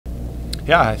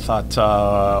Yeah, I thought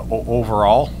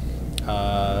overall,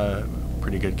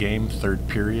 pretty good game. Third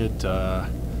period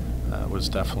was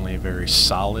definitely very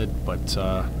solid, but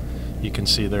you can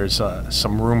see there's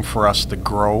some room for us to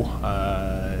grow.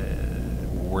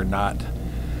 We're not.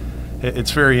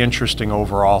 It's very interesting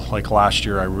overall. Like last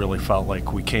year, I really felt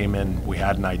like we came in, we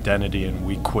had an identity, and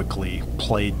we quickly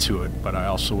played to it. But I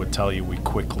also would tell you we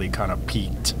quickly kind of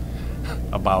peaked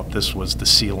about this was the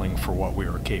ceiling for what we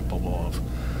were capable of.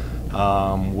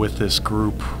 With this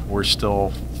group, we're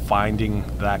still finding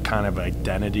that kind of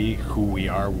identity, who we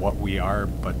are, what we are,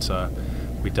 but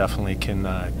we definitely can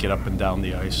get up and down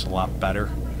the ice a lot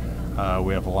better.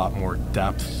 We have a lot more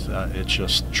depth. It's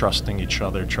just trusting each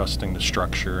other, trusting the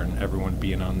structure, and everyone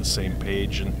being on the same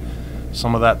page. And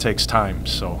some of that takes time,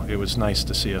 so it was nice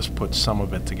to see us put some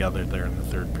of it together there in the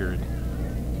third period.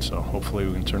 So hopefully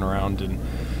we can turn around and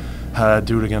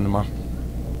do it again tomorrow.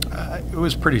 It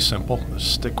was pretty simple.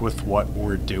 Stick with what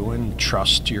we're doing.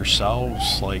 Trust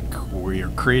yourselves. Like, we are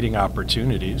creating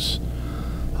opportunities,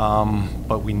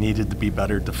 but we needed to be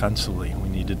better defensively. We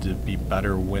needed to be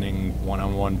better winning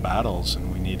one-on-one battles,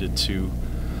 and we needed to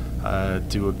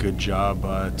do a good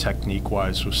job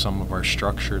technique-wise with some of our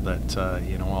structure. That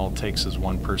you know, all it takes is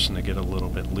one person to get a little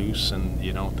bit loose, and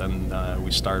you know, then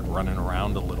we start running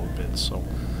around a little bit. So.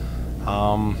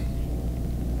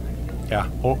 Yeah,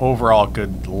 overall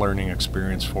good learning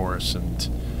experience for us, and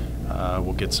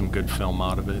we'll get some good film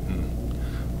out of it, and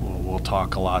we'll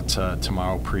talk a lot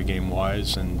tomorrow pregame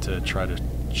wise, and try to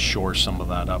shore some of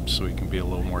that up so we can be a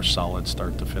little more solid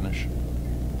start to finish.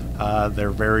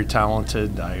 They're very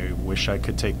talented. I wish I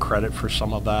could take credit for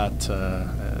some of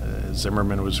that.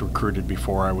 Zimmerman was recruited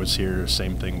before I was here,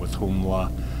 same thing with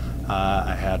Humla.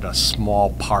 I had a small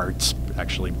part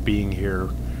actually being here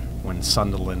when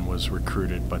Sunderland was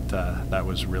recruited, but that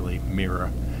was really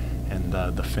Mira and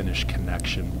the Finnish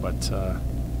connection. But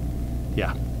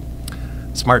yeah,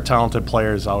 smart, talented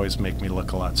players always make me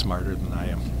look a lot smarter than I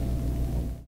am.